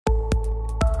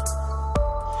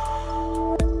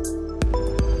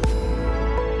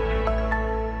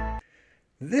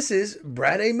This is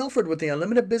Brad A. Milford with the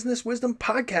Unlimited Business Wisdom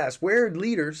Podcast, where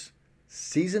leaders,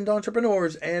 seasoned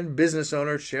entrepreneurs, and business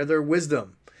owners share their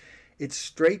wisdom. It's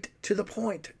straight to the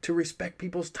point to respect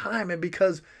people's time, and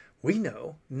because we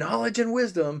know knowledge and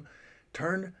wisdom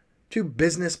turn to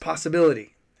business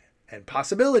possibility, and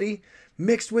possibility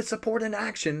mixed with support and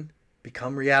action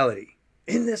become reality.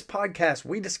 In this podcast,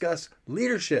 we discuss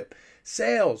leadership,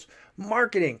 sales,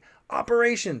 marketing,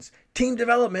 operations, team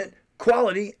development,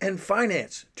 quality, and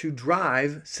finance to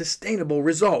drive sustainable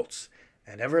results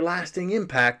and everlasting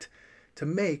impact to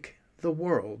make the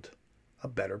world a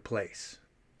better place.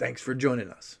 Thanks for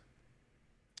joining us.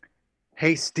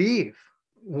 Hey, Steve,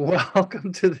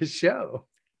 welcome to the show.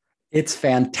 It's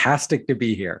fantastic to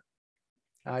be here.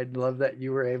 I love that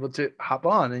you were able to hop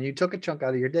on and you took a chunk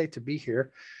out of your day to be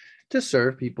here to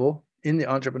serve people in the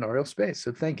entrepreneurial space.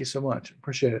 So thank you so much.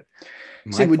 Appreciate it.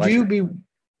 My pleasure.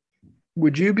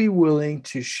 Would you be willing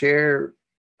to share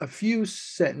a few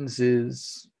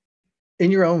sentences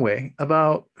in your own way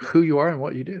about who you are and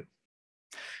what you do?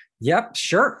 Yep,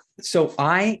 sure. So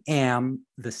I am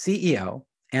the CEO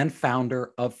and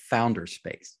founder of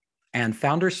Founderspace. And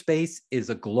Founderspace is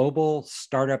a global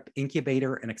startup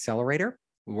incubator and accelerator.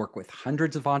 We work with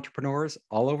hundreds of entrepreneurs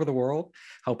all over the world,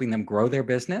 helping them grow their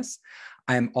business.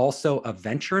 I am also a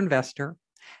venture investor,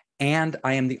 and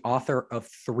I am the author of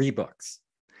 3 books.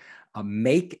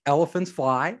 Make Elephants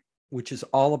Fly, which is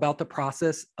all about the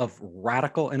process of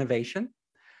radical innovation.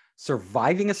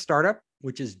 Surviving a Startup,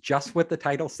 which is just what the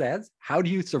title says. How do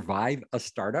you survive a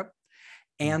startup?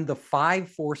 And The 5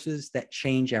 Forces That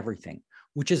Change Everything,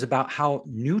 which is about how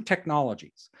new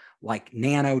technologies like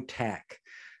nanotech,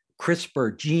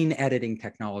 CRISPR, gene editing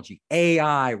technology,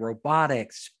 AI,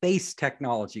 robotics, space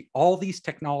technology, all these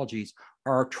technologies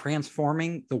are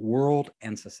transforming the world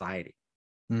and society.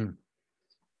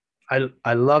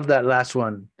 I love that last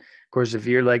one. Of course, if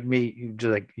you're like me, you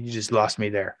just lost me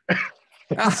there.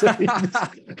 So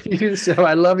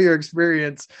I love your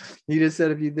experience. You just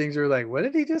said a few things that were like, what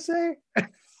did he just say?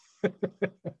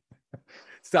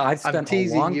 So I've spent a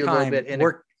long time in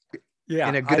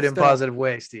a good and positive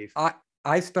way, Steve.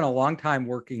 I spent a long time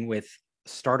working with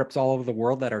startups all over the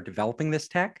world that are developing this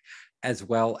tech, as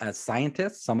well as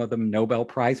scientists, some of them Nobel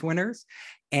Prize winners,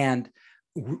 and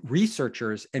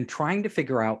researchers, and trying to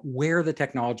figure out where the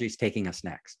technology is taking us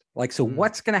next.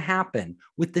 What's going to happen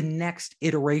with the next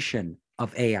iteration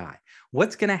of AI?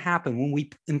 What's going to happen when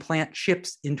we implant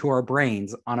chips into our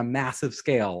brains on a massive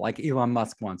scale, like Elon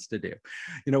Musk wants to do?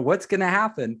 What's going to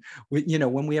happen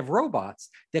when we have robots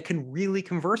that can really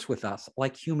converse with us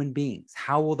like human beings?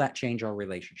 How will that change our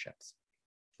relationships?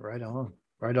 Right on.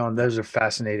 Right on. Those are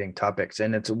fascinating topics.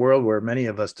 And it's a world where many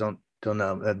of us don't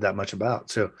know that much about.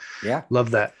 So yeah,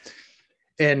 love that.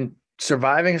 And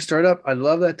Surviving a Startup, I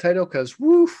love that title because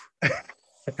woof.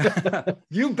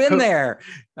 You've been there.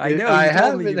 I know. I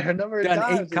have been there a number of times.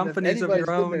 Done 8 companies of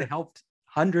your own, helped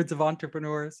hundreds of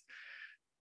entrepreneurs.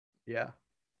 Yeah.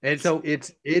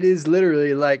 It is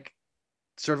literally like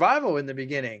survival in the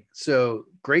beginning. So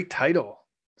great title,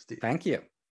 Steve. Thank you.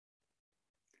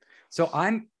 So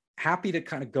I'm happy to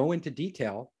kind of go into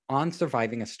detail on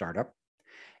surviving a startup.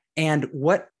 And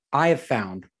what I have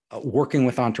found working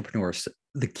with entrepreneurs,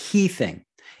 the key thing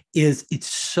is it's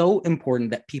so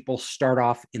important that people start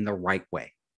off in the right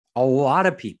way. A lot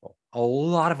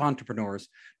of entrepreneurs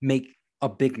make a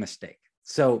big mistake.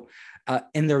 So,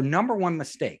 and their number one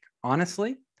mistake,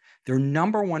 honestly,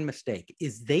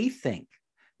 is they think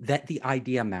that the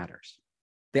idea matters.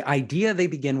 The idea they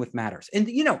begin with matters. And,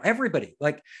 everybody,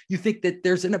 you think that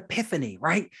there's an epiphany,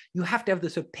 right? You have to have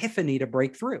this epiphany to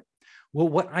break through. Well,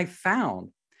 what I found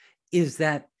is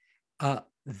that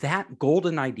that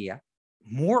golden idea,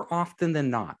 more often than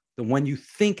not, the one you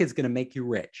think is going to make you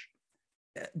rich,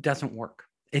 doesn't work.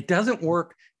 It doesn't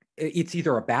work. It's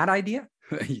either a bad idea,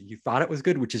 you thought it was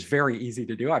good, which is very easy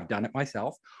to do. I've done it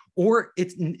myself. Or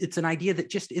it's an idea that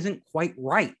just isn't quite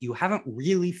right. You haven't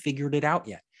really figured it out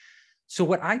yet. So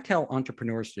what I tell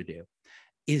entrepreneurs to do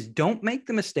is don't make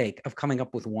the mistake of coming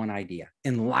up with one idea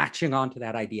and latching onto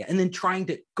that idea and then trying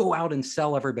to go out and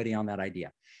sell everybody on that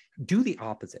idea. Do the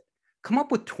opposite. Come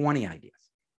up with 20 ideas.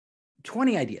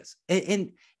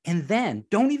 And then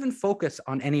don't even focus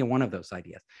on any one of those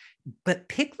ideas, but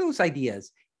pick those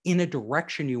ideas in a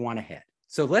direction you want to head.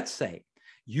 So let's say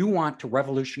you want to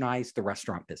revolutionize the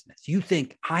restaurant business. You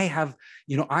think I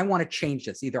want to change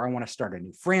this. Either I want to start a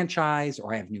new franchise,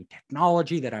 or I have new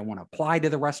technology that I want to apply to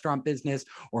the restaurant business,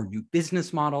 or new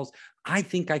business models. I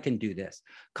think I can do this.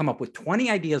 Come up with 20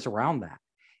 ideas around that.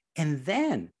 And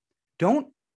then don't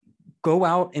go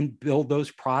out and build those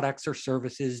products or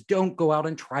services. Don't go out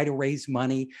and try to raise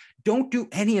money. Don't do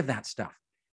any of that stuff.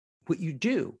 what you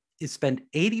do is spend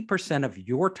 80% of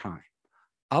your time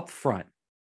up front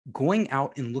going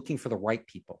out and looking for the right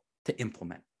people to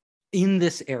implement in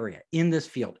this area, in this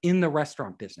field, in the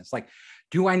restaurant business. Like,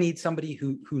 do I need somebody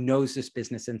who knows this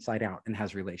business inside out and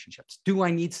has relationships? Do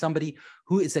I need somebody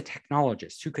who is a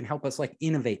technologist who can help us like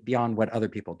innovate beyond what other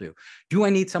people do? Do I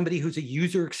need somebody who's a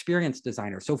user experience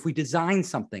designer? So if we design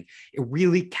something, it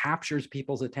really captures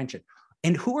people's attention.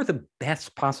 And who are the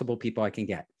best possible people I can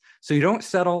get? So you don't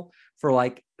settle for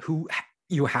like who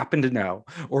you happen to know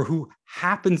or who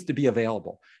happens to be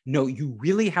available. No, you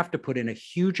really have to put in a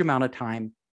huge amount of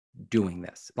time doing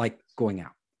this, like going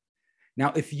out.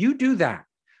 Now, if you do that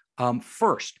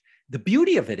first, the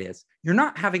beauty of it is you're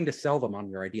not having to sell them on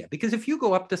your idea. Because if you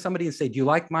go up to somebody and say, do you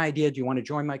like my idea? Do you want to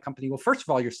join my company? Well, first of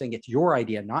all, you're saying it's your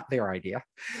idea, not their idea.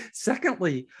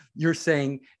 Secondly, you're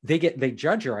saying they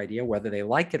judge your idea, whether they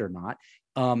like it or not.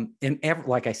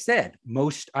 Like I said,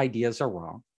 most ideas are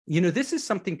wrong. You know, this is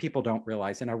something people don't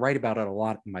realize, and I write about it a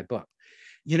lot in my book.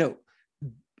 You know,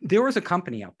 there was a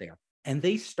company out there, and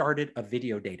they started a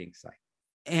video dating site.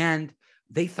 And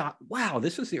they thought, wow,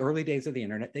 this was the early days of the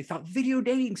internet. They thought video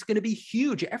dating is going to be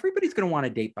huge. Everybody's going to want to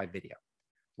date by video.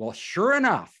 Well, sure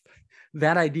enough,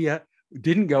 that idea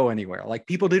didn't go anywhere. Like,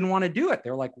 people didn't want to do it.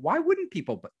 They're like, why wouldn't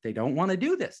people? But they don't want to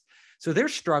do this. So they're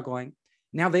struggling.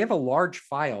 Now they have a large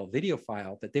file, video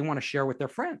file, that they want to share with their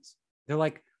friends. They're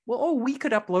like, well, oh, we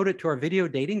could upload it to our video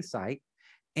dating site.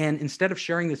 And instead of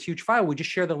sharing this huge file, we just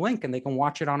share the link and they can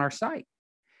watch it on our site.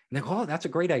 And they go, oh, that's a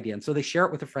great idea. And so they share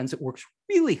it with their friends. It works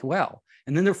really well.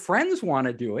 And then their friends want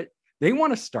to do it. They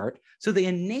want to start. So they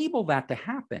enable that to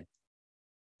happen.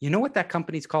 You know what that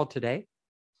company's called today?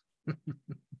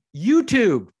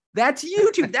 YouTube. That's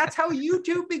YouTube. That's how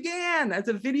YouTube began, as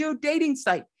a video dating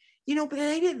site. You know, but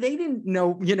they didn't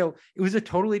know, you know, it was a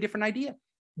totally different idea.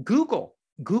 Google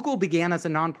began as a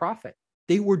nonprofit.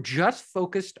 They were just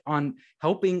focused on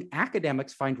helping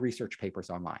academics find research papers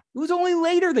online. It was only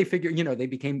later they figured, you know, they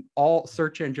became all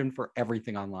search engine for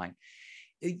everything online.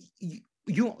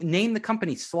 You name the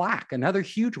company Slack, another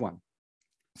huge one.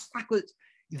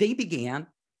 They began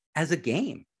as a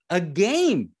game.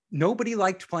 Nobody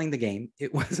liked playing the game.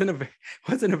 It wasn't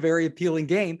a very appealing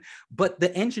game, but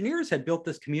the engineers had built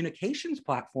this communications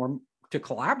platform to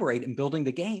collaborate in building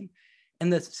the game.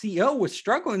 And the CEO was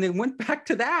struggling. They went back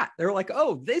to that. They're like,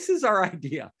 oh, this is our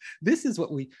idea. This is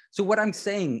so what I'm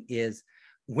saying is,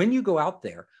 when you go out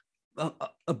there,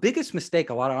 a biggest mistake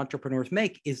a lot of entrepreneurs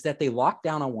make is that they lock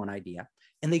down on one idea,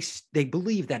 and they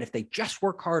believe that if they just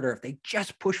work harder, if they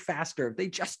just push faster, if they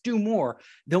just do more,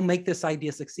 they'll make this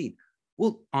idea succeed.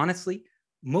 Well, honestly,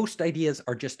 most ideas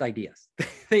are just ideas.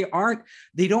 An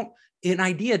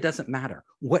idea doesn't matter.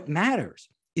 What matters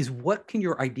is, what can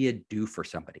your idea do for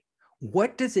somebody?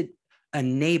 What does it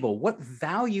enable? What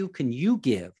value can you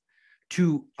give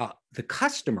to the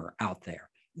customer out there?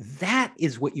 That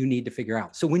is what you need to figure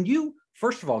out. So when you,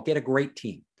 first of all, get a great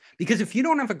team, because if you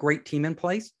don't have a great team in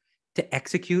place to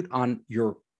execute on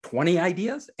your 20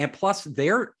 ideas, and plus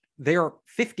their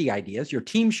 50 ideas, your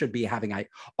team should be having,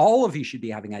 all of you should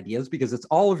be having ideas, because it's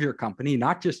all of your company,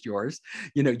 not just yours.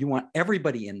 You know, you want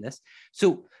everybody in this.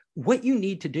 So what you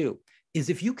need to do is,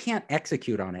 if you can't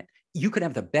execute on it, you could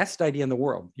have the best idea in the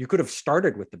world. You could have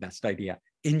started with the best idea,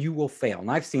 and you will fail.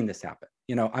 And I've seen this happen.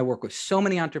 You know, I work with so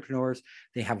many entrepreneurs.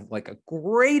 They have like a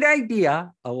great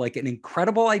idea, like an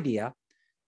incredible idea,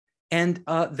 and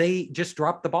they just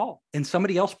drop the ball, and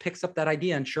somebody else picks up that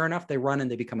idea. And sure enough, they run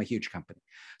and they become a huge company.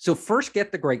 So first,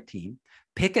 get the great team,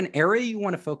 pick an area you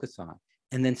want to focus on.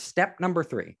 And then step number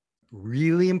 3,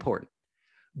 really important,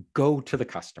 go to the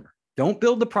customer. Don't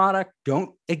build the product.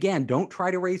 Don't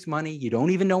try to raise money. You don't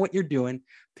even know what you're doing.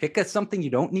 Pick something you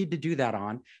don't need to do that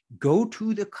on. Go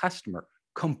to the customer.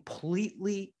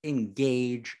 Completely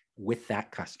engage with that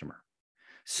customer.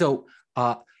 So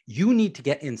you need to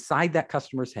get inside that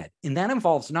customer's head. And that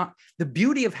involves not the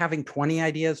beauty of having 20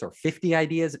 ideas or 50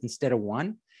 ideas instead of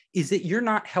one, is that you're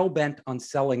not hell-bent on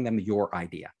selling them your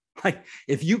idea. Like,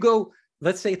 if you go,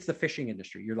 let's say it's the fishing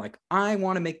industry. You're like, I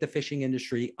want to make the fishing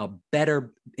industry a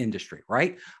better industry,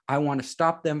 right? I want to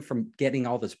stop them from getting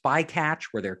all this bycatch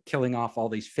where they're killing off all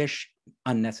these fish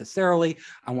unnecessarily.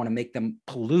 I want to make them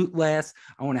pollute less.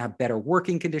 I want to have better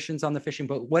working conditions on the fishing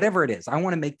boat, whatever it is. I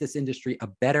want to make this industry a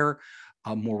better,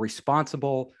 more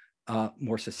responsible,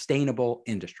 more sustainable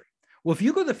industry. Well, if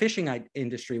you go to the fishing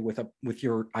industry with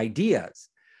your ideas,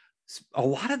 a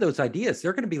lot of those ideas,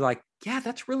 they're going to be like, yeah,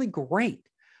 that's really great.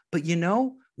 But, you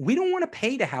know, we don't want to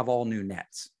pay to have all new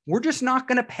nets. We're just not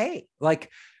going to pay. Like,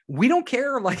 we don't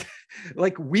care. Like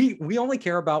we only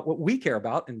care about what we care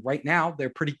about. And right now, they're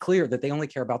pretty clear that they only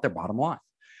care about their bottom line.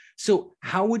 So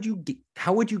how would you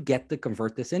get to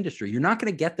convert this industry? You're not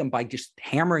going to get them by just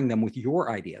hammering them with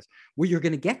your ideas. What you're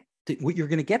going to get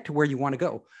to where you want to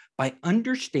go by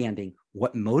understanding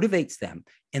what motivates them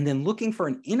and then looking for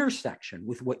an intersection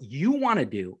with what you want to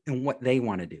do and what they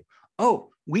want to do. Oh,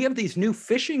 we have these new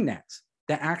fishing nets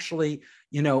that actually,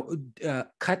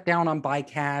 cut down on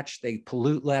bycatch, they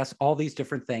pollute less, all these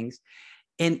different things.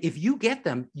 And if you get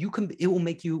them, it will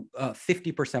make you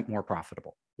 50% more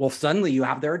profitable. Well, suddenly you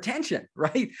have their attention,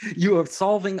 right? You are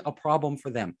solving a problem for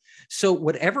them. So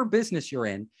whatever business you're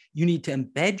in, you need to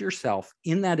embed yourself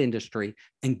in that industry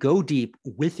and go deep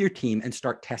with your team and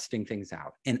start testing things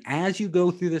out. And as you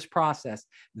go through this process,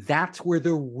 that's where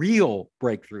the real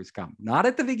breakthroughs come. Not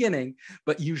at the beginning,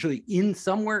 but usually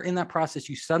somewhere in that process,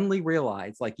 you suddenly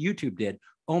realize, like YouTube did,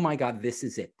 oh my God, this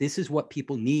is it. This is what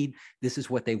people need. This is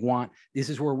what they want. This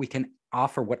is where we can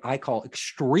offer what I call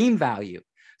extreme value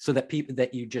so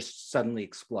that you just suddenly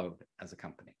explode as a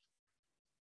company.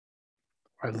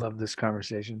 I love this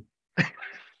conversation.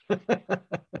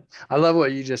 I love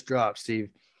what you just dropped, Steve.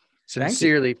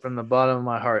 Sincerely, from the bottom of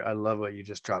my heart, I love what you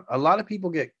just dropped. A lot of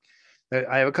people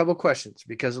I have a couple of questions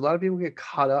because a lot of people get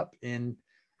caught up in,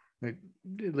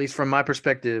 at least from my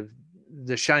perspective,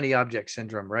 the shiny object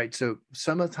syndrome, right? So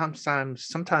sometimes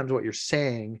what you're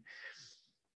saying,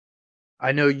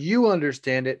 I know you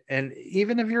understand it. And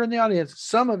even if you're in the audience,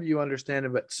 some of you understand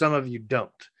it, but some of you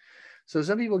don't. So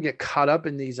some people get caught up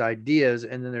in these ideas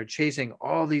and then they're chasing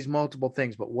all these multiple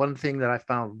things. But one thing that I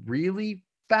found really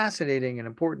fascinating and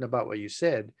important about what you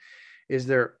said is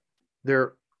there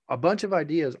are a bunch of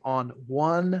ideas on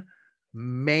one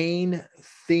main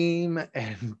theme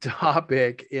and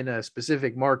topic in a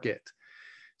specific market.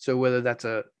 So whether that's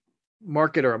a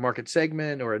market or a market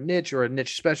segment or a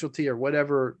niche specialty or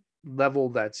whatever level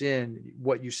that's in,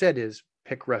 what you said is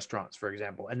pick restaurants, for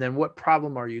example. And then what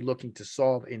problem are you looking to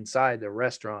solve inside the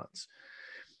restaurants?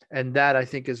 And that, I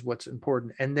think, is what's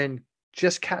important. And then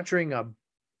just capturing a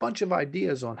bunch of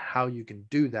ideas on how you can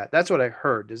do that. That's what I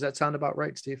heard. Does that sound about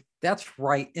right, Steve? That's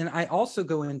right. And I also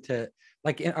go into,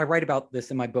 I write about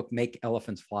this in my book, Make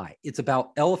Elephants Fly. It's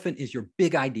about elephant is your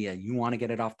big idea. You want to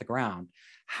get it off the ground.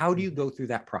 How do you go through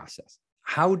that process?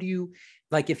 How do you,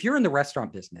 if you're in the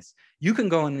restaurant business, you can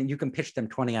go in and you can pitch them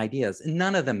 20 ideas and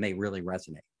none of them may really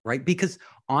resonate, right? Because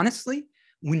honestly,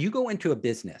 when you go into a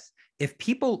business, if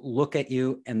people look at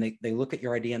you and they look at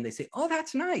your idea and they say, oh,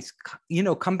 that's nice,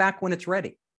 come back when it's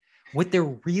ready. What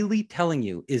they're really telling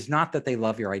you is not that they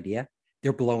love your idea.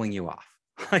 They're blowing you off.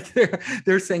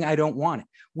 They're saying, I don't want it.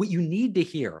 What you need to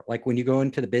hear, when you go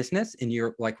into the business and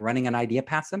you're running an idea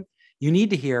past them, you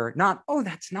need to hear not, oh,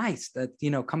 that's nice, that,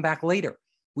 come back later.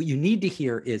 What you need to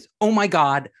hear is, oh my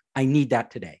God, I need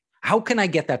that today. How can I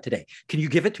get that today? Can you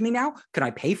give it to me now? Can I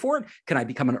pay for it? Can I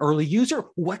become an early user?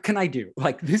 What can I do?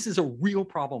 This is a real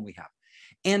problem we have.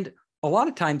 And a lot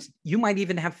of times you might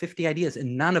even have 50 ideas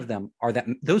and none of them are that.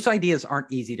 Those ideas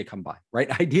aren't easy to come by,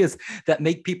 right? Ideas that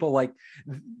make people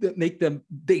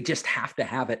they just have to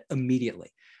have it immediately.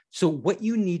 So what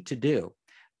you need to do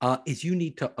is you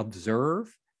need to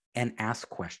observe and ask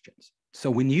questions.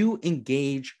 So when you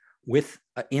engage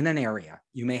in an area,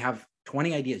 you may have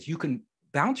 20 ideas. You can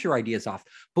bounce your ideas off,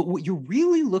 but what you're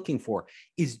really looking for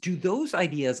is, do those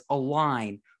ideas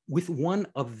align with one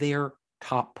of their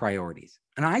top priorities?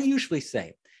 And I usually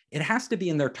say it has to be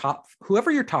in their top,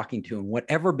 whoever you're talking to in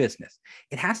whatever business,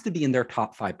 it has to be in their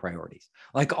top 5 priorities.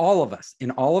 Like all of us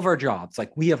in all of our jobs,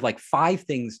 we have 5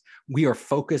 things we are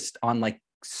focused on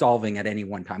solving at any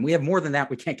one time. We have more than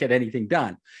that, we can't get anything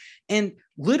done. And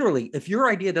literally, if your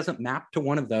idea doesn't map to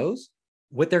one of those,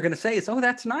 what they're going to say is, oh,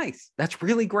 that's nice. That's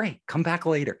really great. Come back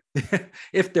later.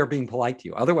 If they're being polite to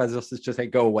you. Otherwise, they'll just say,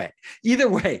 go away. Either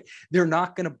way, they're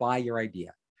not going to buy your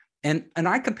idea. And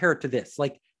I compare it to this,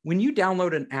 when you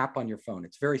download an app on your phone,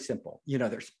 it's very simple.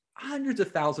 There's hundreds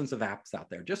of thousands of apps out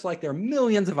there, just like there are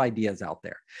millions of ideas out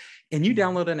there. And you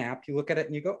download an app, you look at it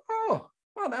and you go, oh,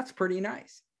 well, that's pretty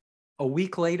nice. A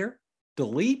week later,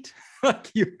 delete.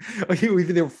 You've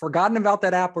either forgotten about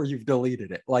that app or you've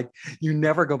deleted it. You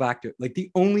never go back to it. The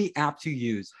only apps you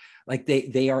use,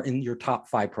 they are in your top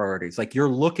 5 priorities. You're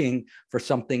looking for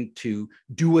something to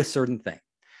do a certain thing.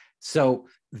 So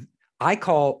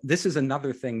this is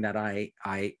another thing that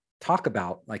I talk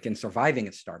about, in surviving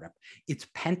a startup. It's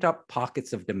pent up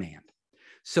pockets of demand.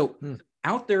 So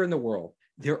out there in the world,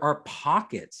 there are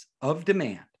pockets of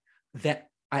demand that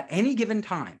at any given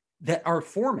time that are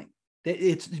forming.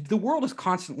 The world is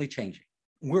constantly changing.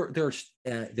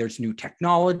 There's new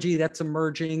technology that's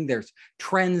emerging. There's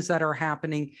trends that are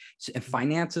happening. And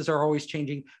finances are always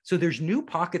changing. So there's new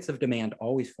pockets of demand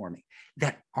always forming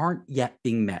that aren't yet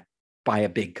being met by a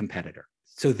big competitor.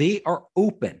 So they are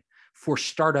open for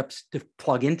startups to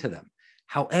plug into them.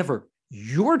 However,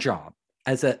 your job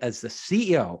as the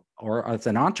CEO or as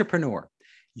an entrepreneur,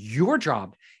 your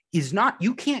job is not,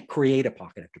 you can't create a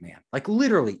pocket of demand. Like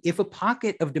literally, if a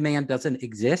pocket of demand doesn't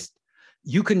exist,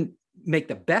 you can make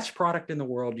the best product in the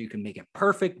world. You can make it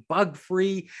perfect,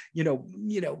 bug-free,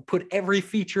 put every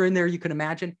feature in there you can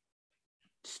imagine.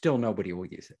 Still nobody will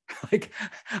use it. Like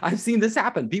I've seen this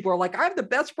happen. People are like, I have the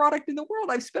best product in the world.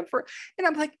 And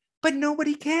I'm like, but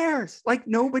nobody cares. Like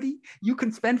nobody, you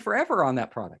can spend forever on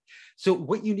that product. So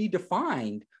what you need to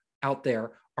find out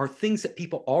there are things that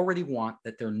people already want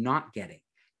that they're not getting.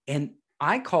 And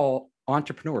I call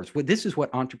entrepreneurs, this is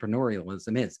what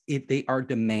entrepreneurialism is. They are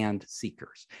demand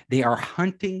seekers. They are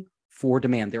hunting for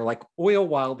demand. They're like oil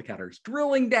wildcatters,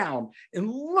 drilling down and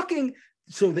looking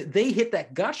so that they hit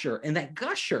that gusher. And that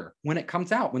gusher, when it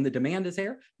comes out, when the demand is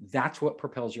there, that's what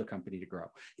propels your company to grow.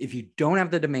 If you don't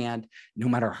have the demand, no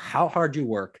matter how hard you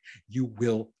work, you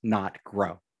will not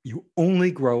grow. You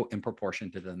only grow in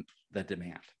proportion to the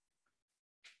demand.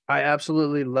 I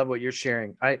absolutely love what you're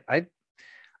sharing. I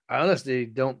honestly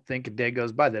don't think a day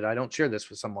goes by that I don't share this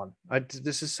with someone.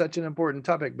 This is such an important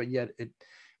topic, but yet it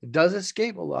does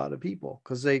escape a lot of people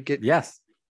because they get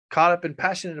caught up and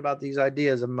passionate about these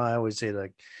ideas. And I always say,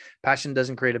 like, passion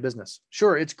doesn't create a business.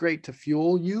 Sure, it's great to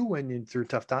fuel you when you're through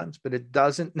tough times, but it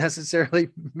doesn't necessarily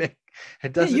make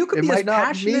it doesn't. You could it be might as not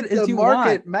passionate meet as the you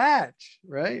market want. match,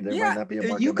 right? There might not be a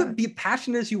market you could match. be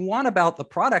passionate as you want about the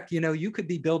product. You could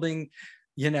be building,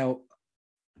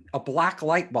 a black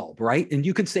light bulb, right? And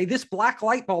you could say this black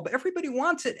light bulb, everybody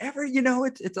wants it.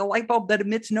 It's a light bulb that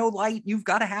emits no light. You've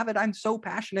got to have it. I'm so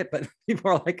passionate, but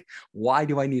people are like, why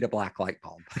do I need a black light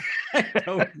bulb? I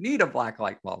don't need a black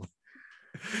light bulb.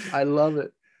 I love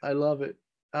it.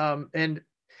 And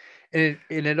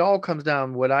it all comes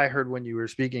down, what I heard when you were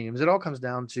speaking is it all comes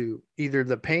down to either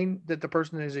the pain that the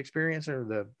person is experiencing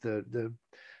or the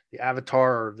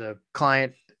avatar or the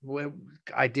client,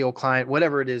 ideal client,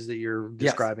 whatever it is that you're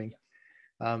describing.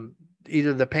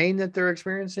 Either the pain that they're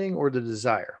experiencing or the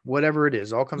desire, whatever it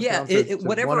is, all comes down to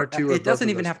whatever, one or two. It doesn't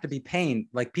even have to be pain.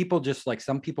 Like people just like,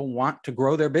 some people want to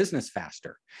grow their business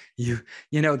faster.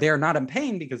 They're not in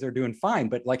pain because they're doing fine.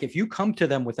 But like, if you come to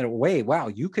them with a way, wow,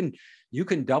 you can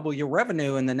double your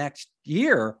revenue in the next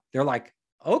year. They're like,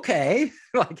 okay,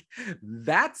 like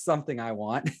that's something I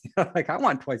want. Like I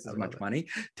want twice as much money.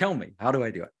 Tell me, how do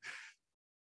I do it?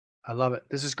 I love it.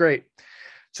 This is great.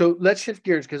 So let's shift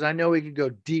gears because I know we could go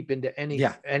deep into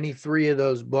any three of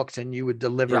those books and you would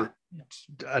deliver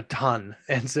a ton.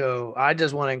 And so I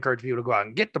just want to encourage people to go out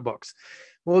and get the books.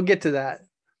 We'll get to that.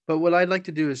 But what I'd like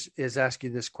to do is ask you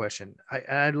this question.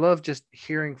 I love just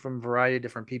hearing from a variety of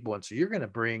different people. And so you're going to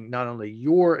bring not only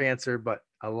your answer, but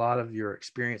a lot of your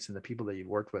experience and the people that you've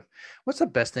worked with. What's the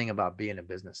best thing about being in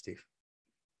business, Steve?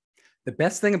 The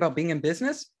best thing about being in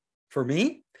business for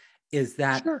me is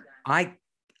that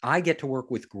I get to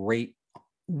work with great,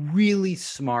 really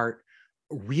smart,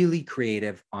 really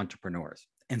creative entrepreneurs.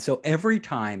 And so every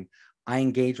time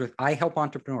I help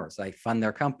entrepreneurs, I fund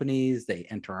their companies, they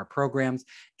enter our programs.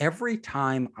 Every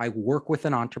time I work with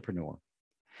an entrepreneur,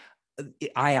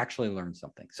 I actually learn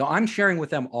something. So I'm sharing with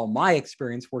them all my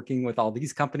experience working with all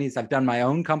these companies. I've done my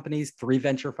own companies, 3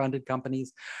 venture funded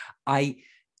companies. I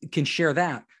can share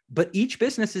that, but each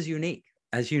business is unique.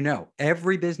 As you know,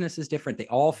 every business is different. They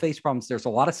all face problems. There's a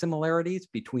lot of similarities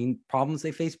between problems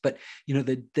they face, but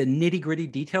the nitty gritty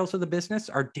details of the business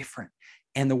are different.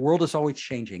 And the world is always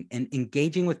changing, and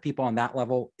engaging with people on that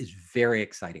level is very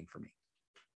exciting for me.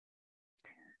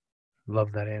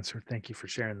 Love that answer. Thank you for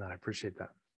sharing that. I appreciate that.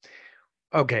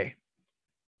 Okay.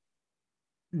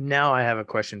 Now I have a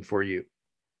question for you.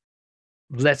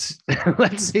 Let's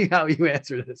see how you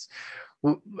answer this.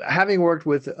 Having worked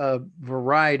with a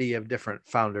variety of different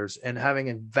founders and having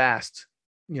a vast,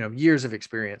 years of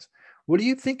experience, what do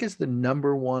you think is the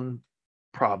number one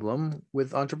problem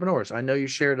with entrepreneurs? I know you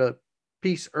shared a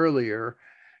piece earlier.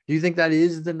 Do you think that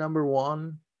is the number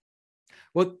one?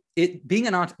 Well,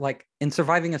 in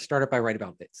surviving a startup, I write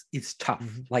about this. It's tough.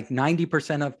 Mm-hmm. Like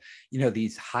 90% of,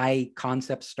 these high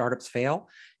concept startups fail.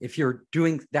 If you're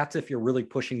really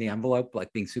pushing the envelope,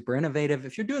 like being super innovative.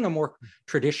 If you're doing a more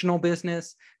traditional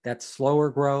business, that's slower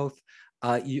growth.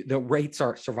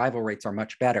 The survival rates are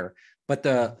much better, but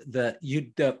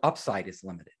the upside is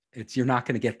limited. You're not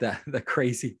going to get the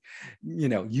crazy,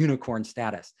 unicorn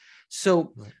status.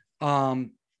 So,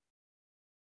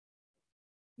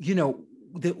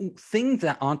 the things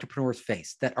that entrepreneurs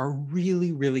face that are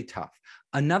really, really tough.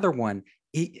 Another one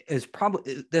that's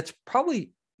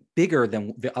probably bigger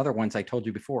than the other ones I told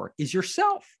you before is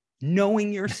yourself.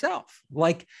 knowing yourself.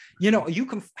 Like, you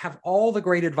can have all the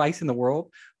great advice in the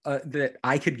world that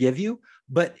I could give you,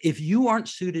 but if you aren't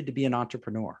suited to be an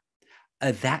entrepreneur,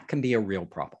 that can be a real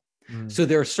problem. So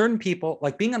there are certain people,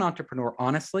 like being an entrepreneur,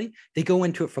 honestly, they go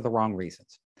into it for the wrong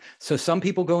reasons. So some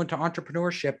people go into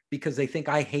entrepreneurship because they think,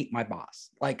 I hate my boss.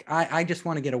 Like, I just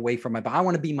want to get away from my boss. I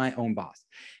want to be my own boss.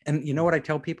 And you know what I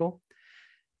tell people?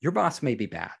 Your boss may be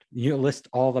bad. You list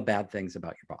all the bad things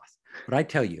about your boss. But I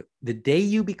tell you, the day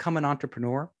you become an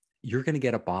entrepreneur, you're going to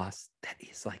get a boss that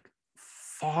is like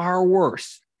far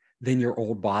worse than your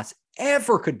old boss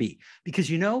ever could be.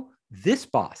 Because this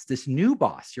boss, this new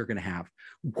boss you're going to have,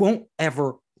 won't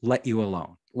ever let you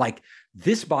alone. Like,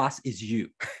 this boss is you.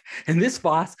 And this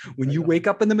boss, when you wake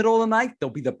up in the middle of the night,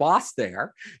 there'll be the boss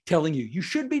there telling you, you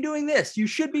should be doing this, you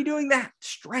should be doing that,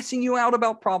 stressing you out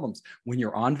about problems. When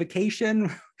you're on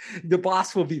vacation, the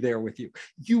boss will be there with you.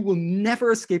 You will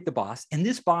never escape the boss. And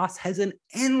this boss has an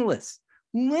endless,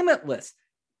 limitless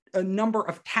number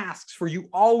of tasks for you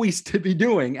always to be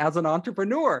doing as an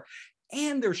entrepreneur.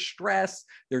 And there's stress,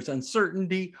 there's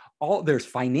uncertainty, there's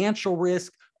financial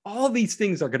risk. All these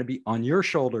things are going to be on your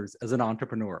shoulders as an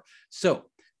entrepreneur. So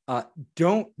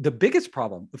the biggest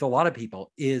problem with a lot of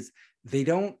people is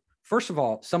first of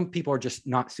all, some people are just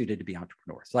not suited to be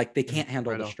entrepreneurs. Like, they can't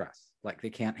handle the stress. Like,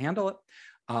 they can't handle it.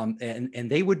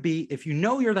 And they would be, if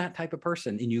you're that type of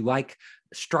person and you like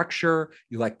structure,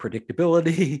 you like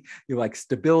predictability, you like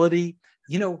stability,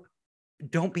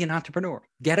 don't be an entrepreneur.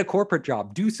 Get a corporate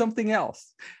job, do something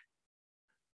else.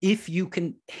 If you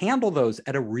can handle those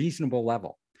at a reasonable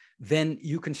level, then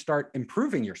you can start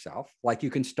improving yourself. Like, you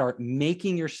can start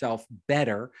making yourself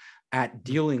better at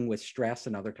dealing with stress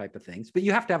and other type of things, but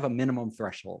you have to have a minimum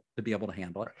threshold to be able to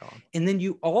handle it. And then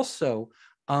you also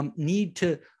need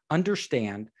to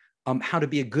understand how to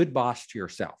be a good boss to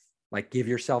yourself. Like, give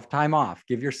yourself time off,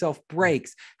 give yourself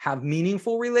breaks, have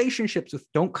meaningful relationships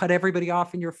don't cut everybody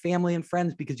off in your family and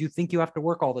friends because you think you have to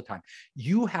work all the time.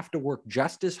 You have to work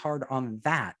just as hard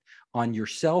on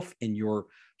yourself and your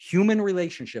human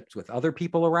relationships with other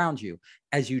people around you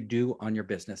as you do on your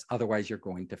business. Otherwise, you're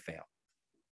going to fail.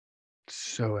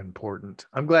 So important.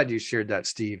 I'm glad you shared that,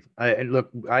 Steve.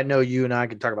 I know you and I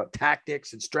can talk about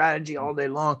tactics and strategy all day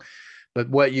long, but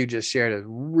what you just shared is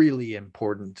really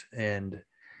important. And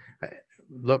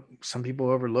look, some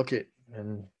people overlook it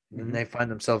and they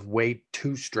find themselves way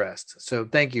too stressed. So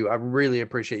thank you. I really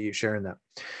appreciate you sharing that.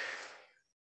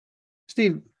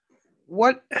 Steve,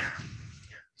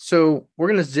 so we're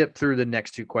going to zip through the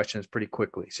next two questions pretty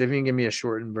quickly. So if you can give me a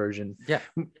shortened version. Yeah.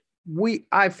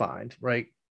 I find, right,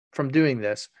 from doing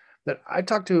this, that I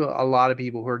talk to a lot of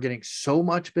people who are getting so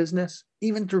much business,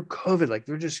 even through COVID, like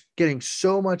they're just getting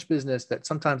so much business that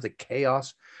sometimes the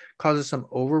chaos causes some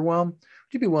overwhelm.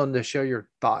 Would you be willing to share your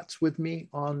thoughts with me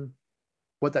on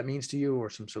what that means to you or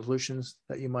some solutions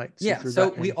that you might see through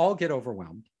that? We all get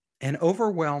overwhelmed, and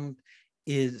overwhelmed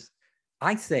is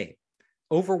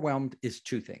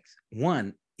two things.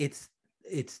 One, it's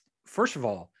first of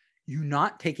all, you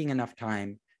not taking enough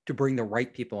time to bring the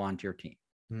right people onto your team.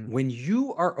 When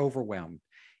you are overwhelmed,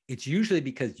 it's usually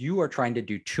because you are trying to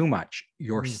do too much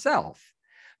yourself,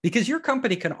 because your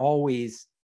company can always,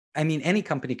 any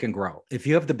company can grow. If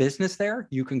you have the business there,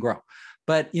 you can grow.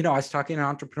 But, I was talking to an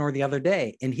entrepreneur the other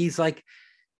day, and he's like,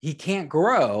 he can't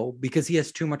grow because he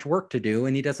has too much work to do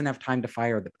and he doesn't have time to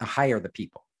hire the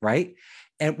people, right?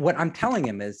 And what I'm telling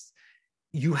him is,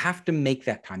 you have to make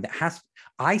that time.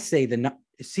 I say the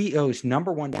CEO's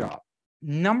number one job,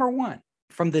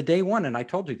 from the day one, and I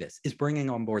told you this, is bringing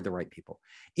on board the right people.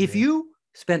 If you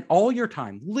spend all your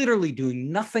time literally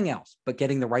doing nothing else but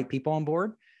getting the right people on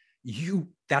board,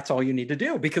 that's all you need to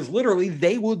do, because literally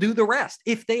they will do the rest.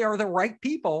 If they are the right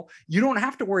people, you don't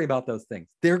have to worry about those things.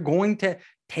 They're going to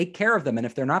take care of them. And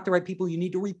if they're not the right people, you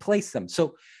need to replace them.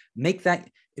 So make that,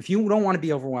 if you don't want to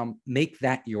be overwhelmed, make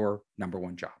that your number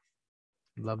one job.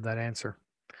 Love that answer.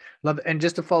 Love it. And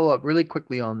just to follow up really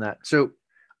quickly on that. So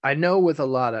I know with a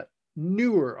lot of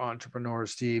newer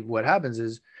entrepreneurs, Steve, what happens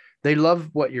is they love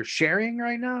what you're sharing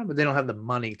right now, but they don't have the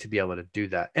money to be able to do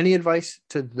that. Any advice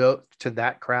to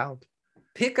that crowd?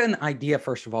 Pick an idea,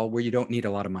 first of all, where you don't need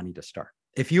a lot of money to start.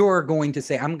 If you are going to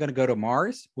say, I'm going to go to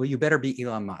Mars, well, you better be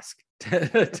Elon Musk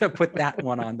to put that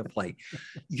one on the plate.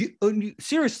 You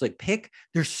seriously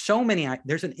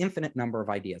there's an infinite number of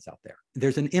ideas out there.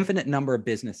 There's an infinite number of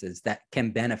businesses that can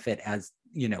benefit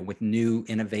with new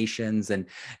innovations, and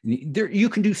you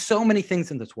can do so many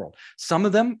things in this world. Some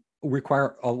of them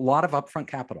require a lot of upfront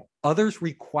capital. Others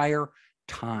require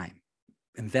time,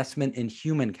 investment in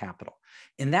human capital.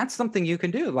 And that's something you can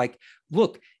do. Like,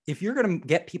 look, if you're going to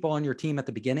get people on your team at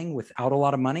the beginning without a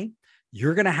lot of money,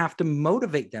 you're going to have to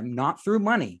motivate them, not through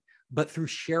money, but through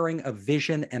sharing a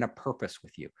vision and a purpose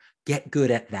with you. Get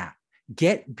good at that.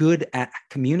 Get good at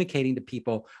communicating to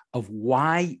people of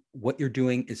why what you're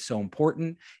doing is so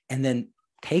important. And then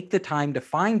take the time to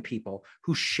find people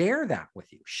who share that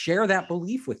with you, share that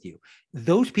belief with you.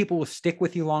 Those people will stick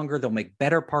with you longer. They'll make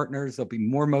better partners. They'll be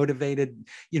more motivated.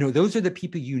 Those are the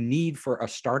people you need for a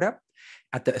startup,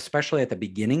 especially at the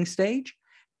beginning stage.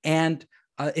 And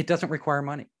it doesn't require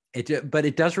money. But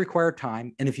it does require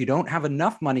time. And if you don't have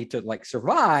enough money to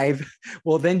survive,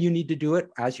 well, then you need to do it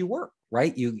as you work,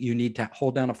 right? You need to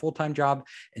hold down a full-time job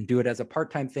and do it as a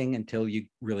part-time thing until you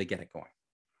really get it going.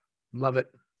 Love it.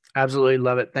 Absolutely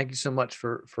love it. Thank you so much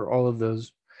for all of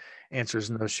those answers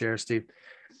and those shares, Steve.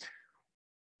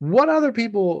 What other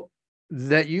people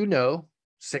that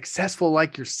successful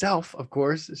like yourself, of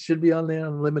course, should be on the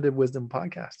Unlimited Wisdom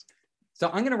podcast? So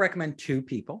I'm going to recommend two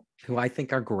people who I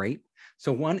think are great.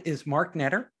 So one is Mark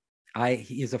Netter.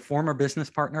 He is a former business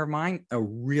partner of mine, a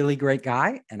really great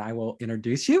guy, and I will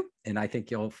introduce you. And I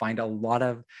think you'll find a lot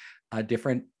of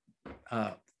different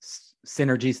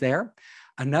synergies there.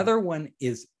 Another one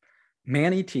is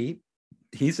Manny T.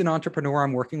 He's an entrepreneur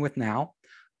I'm working with now,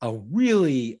 a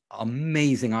really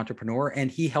amazing entrepreneur,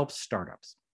 and he helps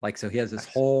startups. So he has this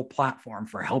whole platform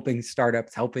for helping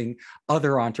startups, helping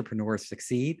other entrepreneurs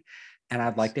succeed. And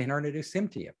I'd like to introduce him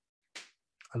to you.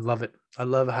 I love it. I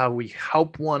love how we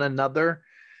help one another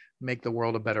make the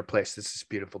world a better place. This is a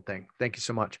beautiful thing. Thank you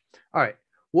so much. All right.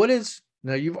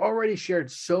 Now you've already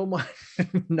shared so much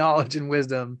knowledge and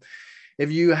wisdom.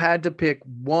 If you had to pick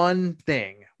one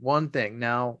thing,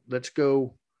 now let's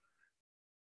go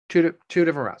two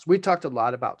different routes. We talked a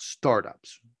lot about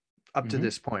startups up to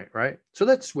this point, right? So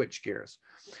let's switch gears.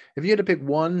 If you had to pick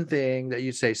one thing that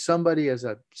you say somebody is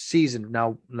a seasoned,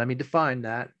 now let me define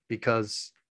that,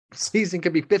 because season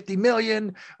could be 50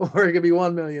 million or it could be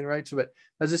 1 million, right? So, but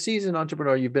as a seasoned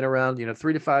entrepreneur, you've been around,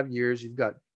 3 to 5 years, you've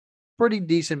got pretty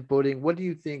decent footing. What do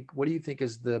you think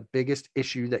is the biggest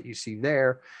issue that you see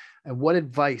there? And what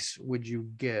advice would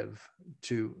you give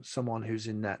to someone who's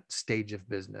in that stage of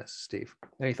business, Steve?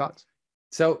 Any thoughts?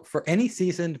 So for any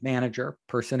seasoned manager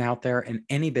person out there in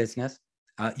any business,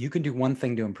 you can do one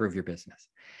thing to improve your business.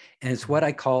 And it's what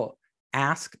I call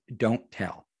ask, don't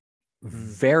tell.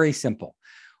 Very simple.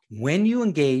 When you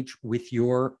engage with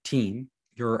your team,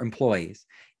 your employees,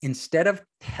 instead of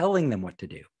telling them what to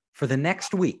do for the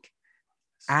next week,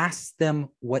 ask them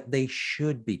what they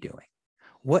should be doing.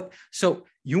 So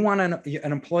you want an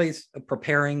employee's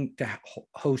preparing to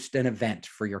host an event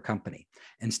for your company.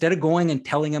 Instead of going and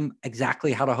telling them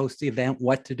exactly how to host the event,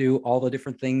 what to do, all the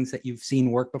different things that you've seen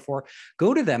work before,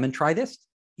 go to them and try this.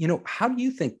 How do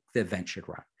you think the event should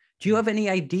run? Do you have any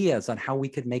ideas on how we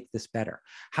could make this better?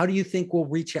 How do you think we'll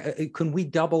reach out? Can we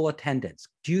double attendance?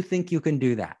 Do you think you can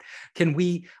do that? Can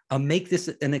we make this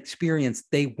an experience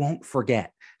they won't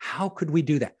forget? How could we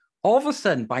do that? All of a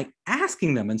sudden, by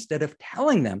asking them instead of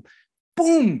telling them,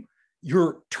 boom,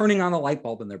 you're turning on a light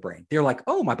bulb in their brain. They're like,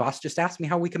 oh, my boss just asked me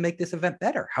how we can make this event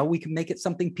better, how we can make it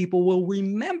something people will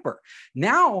remember.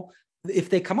 Now, if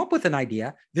they come up with an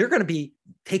idea, they're going to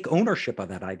take ownership of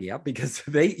that idea because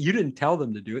you didn't tell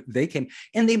them to do it. They came,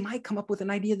 and they might come up with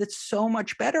an idea that's so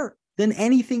much better than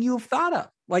anything you've thought of,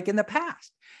 like in the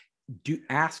past.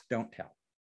 Ask, don't tell.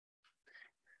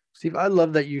 Steve, I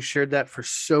love that you shared that for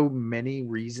so many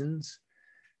reasons.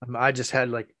 I just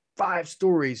had 5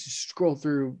 stories scroll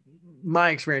through my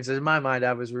experiences. In my mind,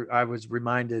 I was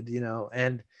reminded,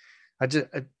 and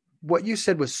what you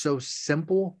said was so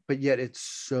simple, but yet it's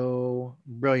so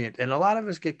brilliant. And a lot of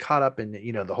us get caught up in,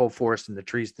 the whole forest and the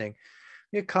trees thing.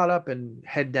 You get caught up and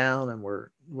head down, and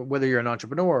whether you're an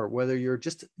entrepreneur, whether you're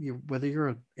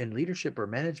in leadership or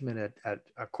management at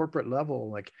a corporate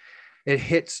level, it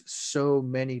hits so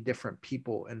many different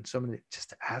people, and just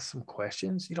to ask some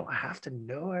questions. You don't have to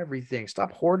know everything.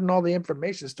 Stop hoarding all the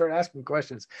information. Start asking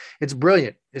questions. It's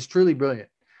brilliant. It's truly brilliant.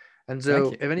 And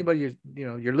so if anybody,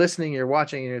 you're listening, you're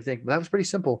watching, and you're thinking, that was pretty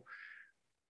simple,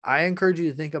 I encourage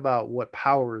you to think about what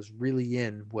power is really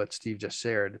in what Steve just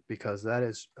shared, because that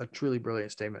is a truly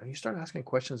brilliant statement. You start asking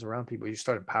questions around people, you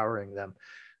start empowering them.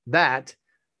 That,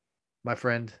 my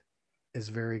friend, is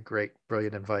very great,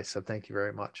 brilliant advice. So thank you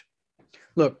very much.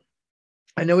 Look,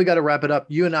 I know we got to wrap it up.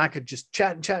 You and I could just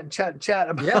chat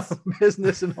about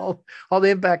business and all the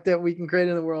impact that we can create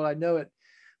in the world. I know it.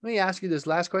 Let me ask you this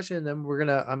last question, and then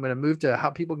I'm going to move to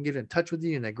how people can get in touch with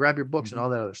you and they grab your books and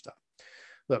all that other stuff.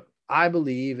 Look, I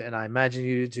believe, and I imagine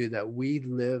you do too, that we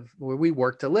live where we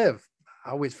work to live.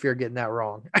 I always fear getting that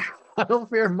wrong. I don't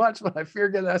fear much, but I fear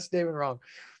getting that statement wrong.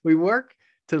 We work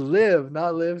to live,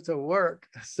 not live to work.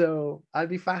 So I'd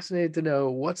be fascinated to know,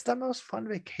 what's the most fun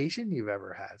vacation you've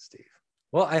ever had, Steve?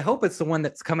 Well, I hope it's the one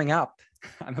that's coming up.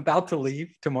 I'm about to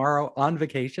leave tomorrow on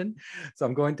vacation. So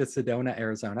I'm going to Sedona,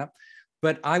 Arizona.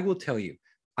 But I will tell you,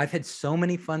 I've had so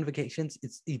many fun vacations.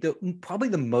 It's probably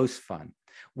the most fun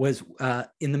was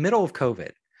in the middle of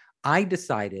COVID. I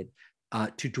decided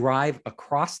to drive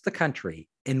across the country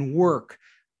and work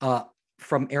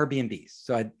from Airbnbs.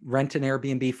 So I'd rent an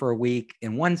Airbnb for a week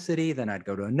in one city, then I'd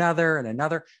go to another and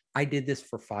another. I did this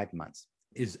for 5 months.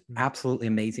 Is absolutely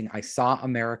amazing. I saw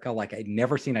America like I'd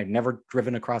never seen. I'd never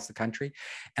driven across the country.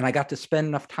 And I got to spend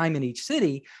enough time in each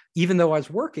city, even though I was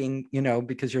working, you know,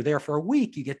 because you're there for a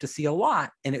week, you get to see a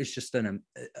lot. And it was just an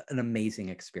amazing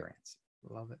experience.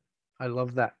 Love it. I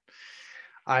love that.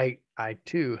 I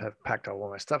too have packed all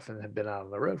my stuff and have been out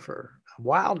on the road for a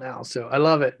while now. So I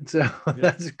love it. So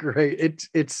that's great.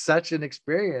 It's such an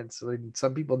experience. I mean,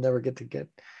 some people never get to get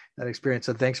that experience.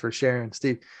 So thanks for sharing,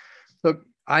 Steve. Look,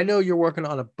 I know you're working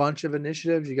on a bunch of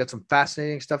initiatives. You got some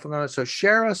fascinating stuff going on. So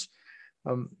share us,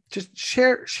 just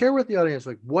share with the audience,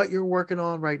 like what you're working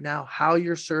on right now, how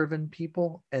you're serving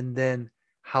people, and then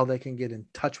how they can get in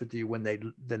touch with you when they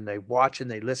watch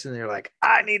and they listen. And they're like,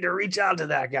 I need to reach out to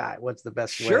that guy. What's the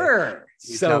best way? Sure.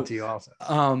 Reach out to you also.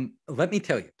 Let me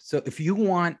tell you. So if you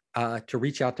want to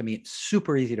reach out to me, it's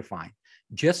super easy to find.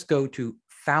 Just go to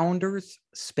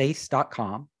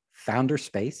founderspace.com,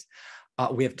 Founderspace.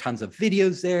 We have tons of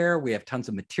videos there. We have tons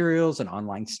of materials, an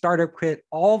online startup kit,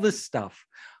 all this stuff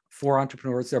for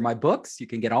entrepreneurs. They're my books. You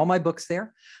can get all my books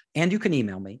there, and you can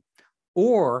email me.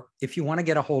 Or if you want to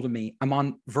get a hold of me, I'm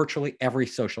on virtually every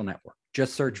social network.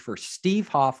 Just search for Steve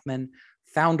Hoffman,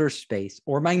 Founderspace,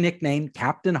 or my nickname,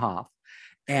 Captain Hoff.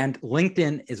 And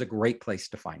LinkedIn is a great place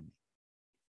to find me.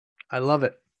 I love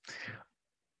it.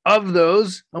 Of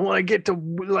those, I want to get to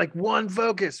like one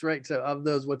focus, right? So of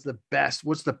those, what's the best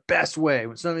way?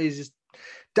 When somebody's just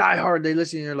die hard, they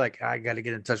listen, and you're like, I got to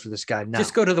get in touch with this guy now.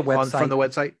 Just go to the website. From the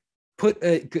website?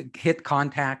 Hit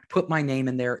contact, put my name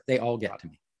in there. They all get to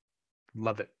me.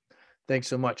 Love it. Thanks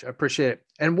so much. I appreciate it.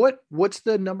 And what's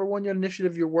the number one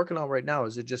initiative you're working on right now?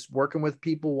 Is it just working with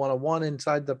people one-on-one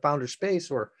inside the founder space,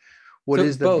 or what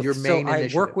is your main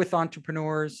initiative? I work with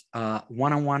entrepreneurs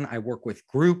one-on-one. I work with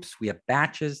groups. We have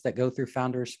batches that go through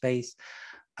Founder Space.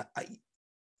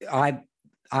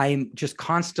 I'm just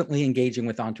constantly engaging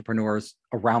with entrepreneurs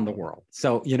around the world.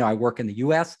 So, you know, I work in the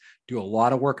US, do a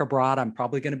lot of work abroad. I'm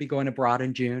probably going to be going abroad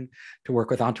in June to work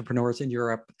with entrepreneurs in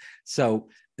Europe. So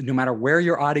no matter where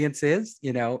your audience is,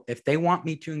 you know, if they want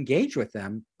me to engage with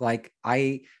them, like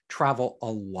I travel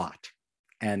a lot.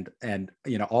 And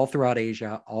you know, all throughout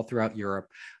Asia, all throughout Europe,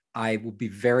 I will be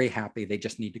very happy. They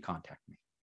just need to contact me.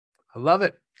 I love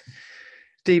it.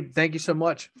 Steve, thank you so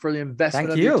much for the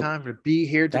investment of your time, to be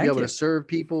here, to be able to serve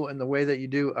people in the way that you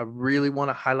do. I really want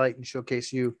to highlight and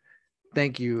showcase you.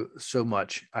 Thank you so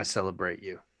much. I celebrate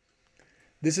you.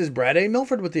 This is Brad A.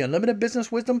 Milford with the Unlimited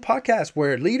Business Wisdom Podcast,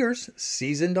 where leaders,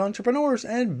 seasoned entrepreneurs,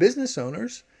 and business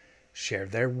owners share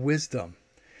their wisdom.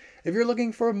 If you're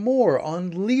looking for more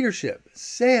on leadership,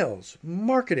 sales,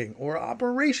 marketing, or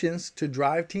operations to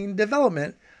drive team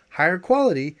development, higher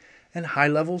quality, and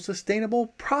high-level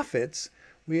sustainable profits,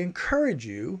 we encourage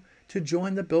you to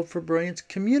join the Built for Brilliance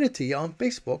community on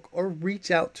Facebook, or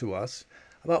reach out to us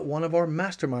about one of our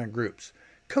mastermind groups,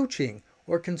 coaching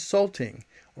or consulting,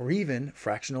 or even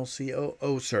fractional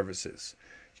COO services.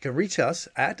 You can reach us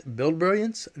at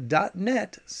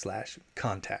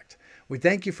buildbrilliance.net/contact. We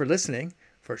thank you for listening,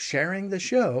 for sharing the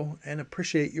show, and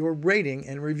appreciate your rating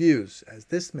and reviews, as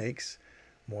this makes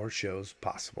more shows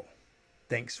possible.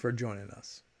 Thanks for joining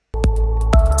us.